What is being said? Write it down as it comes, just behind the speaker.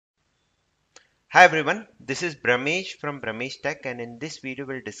Hi everyone, this is Bramesh from Bramesh Tech, and in this video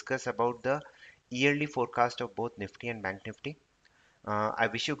we'll discuss about the yearly forecast of both Nifty and Bank Nifty. I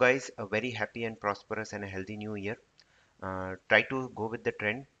wish you guys a very happy and prosperous and a healthy new year. Try to go with the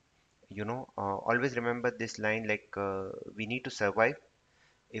trend. Always remember this line like we need to survive.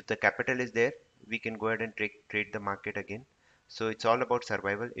 If the capital is there, we can go ahead and trade the market again. So it's all about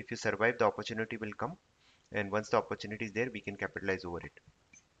survival. If you survive, the opportunity will come, and once the opportunity is there, we can capitalize over it.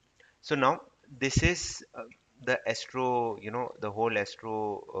 So now this is the Astro, the whole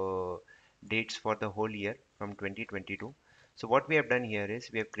Astro dates for the whole year from 2022. So what we have done here is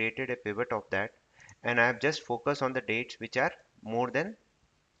we have created a pivot of that, and I have just focused on the dates which are more than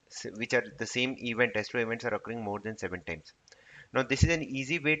which are the same event. Astro events are occurring more than 7 times. Now this is an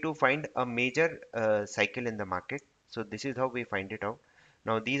easy way to find a major cycle in the market. So this is how we find it out.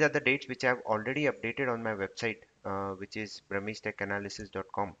 Now these are the dates which I have already updated on my website, which is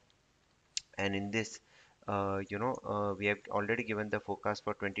brameshtechanalysis.com, and in this we have already given the forecast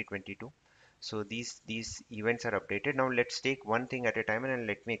for 2022. So these events are updated. Now let's take one thing at a time, and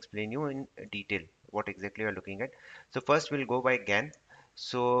let me explain you in detail what exactly we are looking at. So first we'll go by GAN.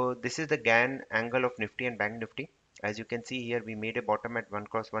 So this is the GAN angle of Nifty and Bank Nifty. As you can see here, we made a bottom at 1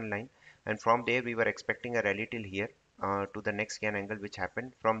 cross 1 line, and from there we were expecting a rally till here to the next GAN angle which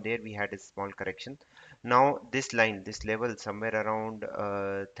happened. From there we had a small correction. Now this line, this level somewhere around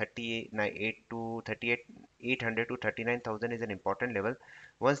 38 to 38 800 to 39,000 is an important level.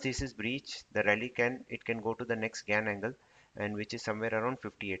 Once this is breached, the rally can go to the next GAN angle, and which is somewhere around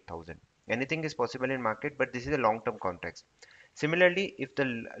 58,000. Anything is possible in market, but this is a long-term context. Similarly, if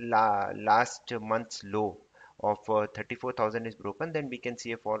the last month's low of 34,000 is broken, then we can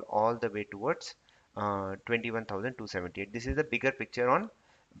see a fall all the way towards 21,278. This is the bigger picture on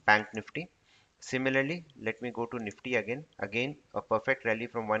Bank Nifty. Similarly, let me go to Nifty again. Again, a perfect rally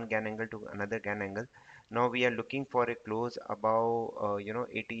from one GAN angle to another GAN angle. Now we are looking for a close above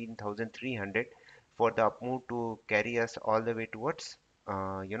 18,300 for the up move to carry us all the way towards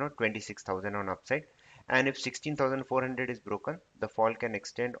 26,000 on upside. And if 16,400 is broken, the fall can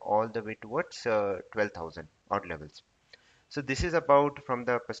extend all the way towards 12,000 odd levels. So this is about from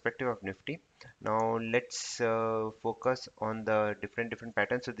the perspective of Nifty. Now let's focus on the different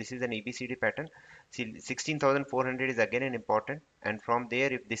patterns. So this is an ABCD pattern. See, 16,400 is again an important, and from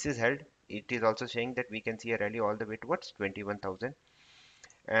there, if this is held, it is also saying that we can see a rally all the way towards 21,000.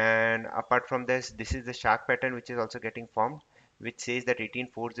 And apart from this is the shark pattern which is also getting formed, which says that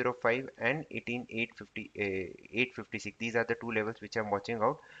 18,405 and 18,850 856, these are the two levels which I'm watching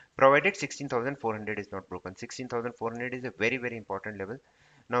out, provided 16,400 is not broken. 16,400 is a very important level.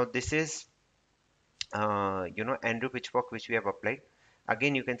 Now this is Andrew pitchfork which we have applied.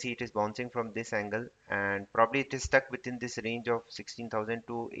 Again, you can see it is bouncing from this angle, and probably it is stuck within this range of 16,000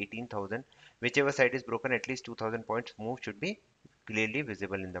 to 18,000. Whichever side is broken, at least 2,000 points move should be clearly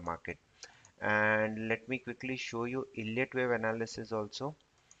visible in the market. And let me quickly show you Elliott wave analysis also.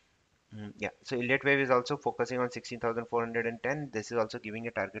 Yeah, so Elliott wave is also focusing on 16,410. This is also giving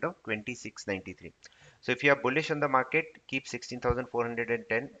a target of 2693. So if you are bullish on the market, keep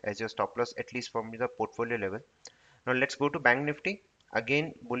 16,410 as your stop loss, at least from the portfolio level. Now let's go to Bank Nifty.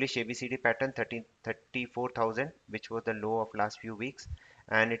 Again, bullish ABCD pattern 34,000, which was the low of last few weeks,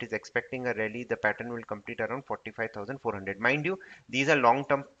 and it is expecting a rally. The pattern will complete around 45,400. Mind you, these are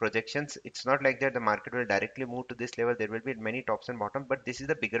long-term projections. It's not like that the market will directly move to this level. There will be many tops and bottoms, but this is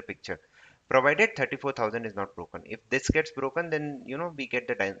the bigger picture. Provided 34,000 is not broken. If this gets broken, then we get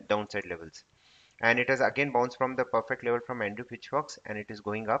the downside levels. And it has again bounced from the perfect level from Andrew Pitchforks, and it is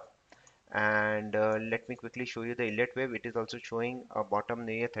going up. And let me quickly show you the Elliott wave. It is also showing a bottom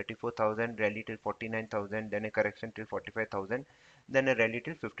near 34,000, rally till 49,000, then a correction till 45,000, then a rally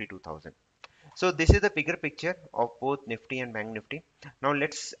till 52,000. So this is the bigger picture of both Nifty and Bank Nifty. Now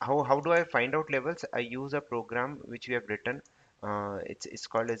let's how do I find out levels? I use a program which we have written. It's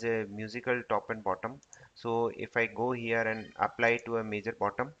called as a musical top and bottom. So if I go here and apply to a major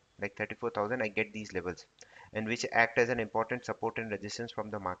bottom like 34,000, I get these levels, and which act as an important support and resistance from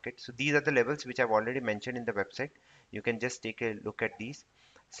the market. So these are the levels which I've already mentioned in the website. You can just take a look at these.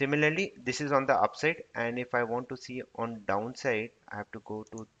 Similarly, this is on the upside, and if I want to see on downside, I have to go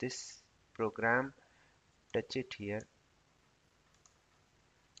to this program, touch it here,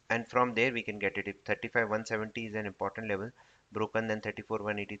 and from there we can get it. If 35,170 is an important level broken, then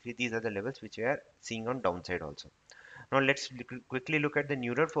 34,183, these are the levels which we are seeing on downside also. Now let's quickly look at the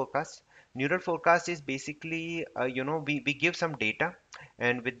neural forecast. Neural forecast is basically, we give some data,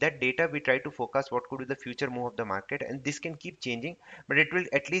 and with that data we try to forecast what could be the future move of the market, and this can keep changing, but it will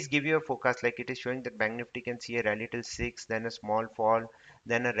at least give you a forecast. Like it is showing that Bank Nifty can see a rally till 6, then a small fall,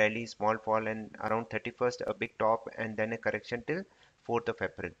 then a rally, small fall, and around 31st a big top, and then a correction till 4th of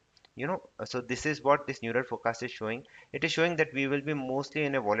April. So this is what this neural forecast is showing. It is showing that we will be mostly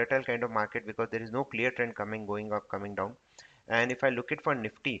in a volatile kind of market because there is no clear trend coming, going up, coming down. And if I look at for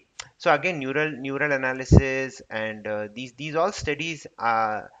Nifty, so again, neural analysis and these all studies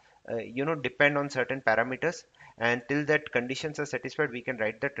depend on certain parameters, and till that conditions are satisfied we can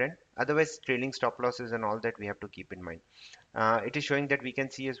write the trend. Otherwise, trailing stop losses and all that we have to keep in mind. It is showing that we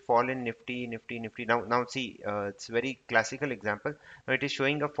can see a fall in Nifty. Now see, it's very classical example. Now it is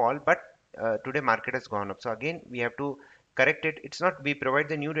showing a fall, but today market has gone up. So again, we have to correct it. It's not we provide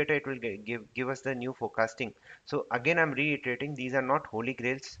the new data, it will give us the new forecasting. So again, I'm reiterating, these are not holy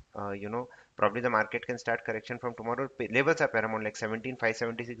grails. Probably the market can start correction from tomorrow. Levels are paramount, like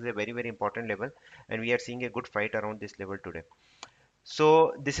 17,576 is a very, very important level, and we are seeing a good fight around this level today.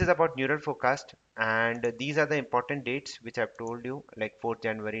 So this is about neural forecast, and these are the important dates which I've told you, like 4th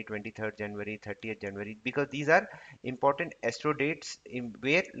January, 23rd January, 30th January, because these are important astro dates in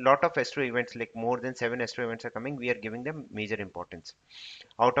where lot of astro events, like more than 7 astro events are coming. We are giving them major importance.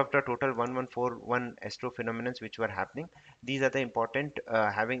 Out of the total 1141 astro phenomena which were happening, these are the important,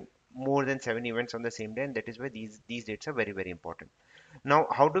 having more than 7 events on the same day, and that is why these dates are very, very important. Now,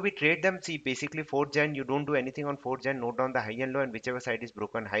 how do we trade them? See, basically 4th Jan, you don't do anything on 4th Jan, note down the high and low, and whichever side is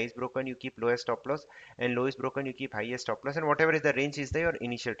broken. High is broken, you keep lowest stop loss, and low is broken, you keep highest stop loss, and whatever is the range is your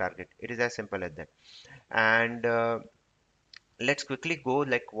initial target. It is as simple as that. And let's quickly go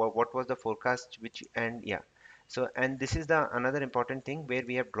like what was the forecast, which, and yeah. So, and this is the another important thing where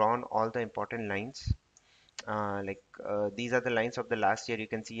we have drawn all the important lines. These are the lines of the last year. You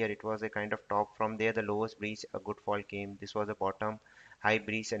can see here it was a kind of top. From there the lowest breach, a good fall came. This was a bottom, high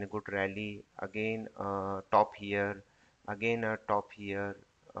breach and a good rally. Again top here, again a top here,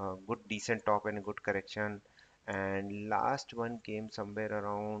 good decent top and a good correction. And last one came somewhere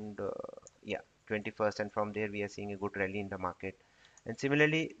around yeah, 21st, and from there we are seeing a good rally in the market. And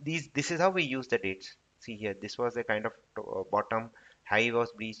similarly, this is how we use the dates. See here, this was a kind of bottom, high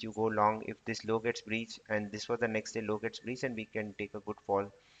was breached, you go long. If this low gets breached, and this was the next day low gets breached, and we can take a good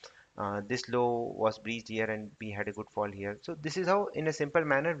fall. This low was breached here, and we had a good fall here. So this is how in a simple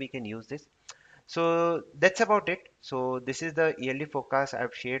manner we can use this. So that's about it. So this is the yearly forecast.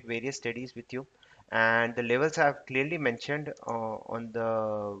 I've shared various studies with you, and the levels I've clearly mentioned on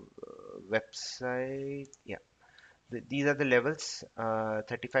the website. Yeah, these are the levels.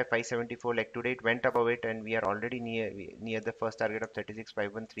 35,574. Like today it went above it, and we are already near the first target of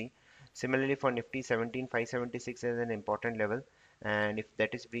 36,513. Similarly for Nifty, 17,576 is an important level, and if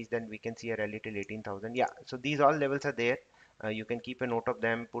that is breached, then we can see a rally till 18,000. Yeah, so these all levels are there. You can keep a note of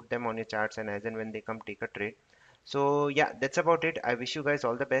them, put them on your charts, and as and when they come, take a trade. So yeah, that's about it. I wish you guys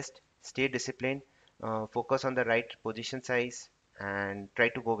all the best. Stay disciplined, focus on the right position size, and try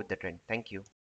to go with the trend. Thank you.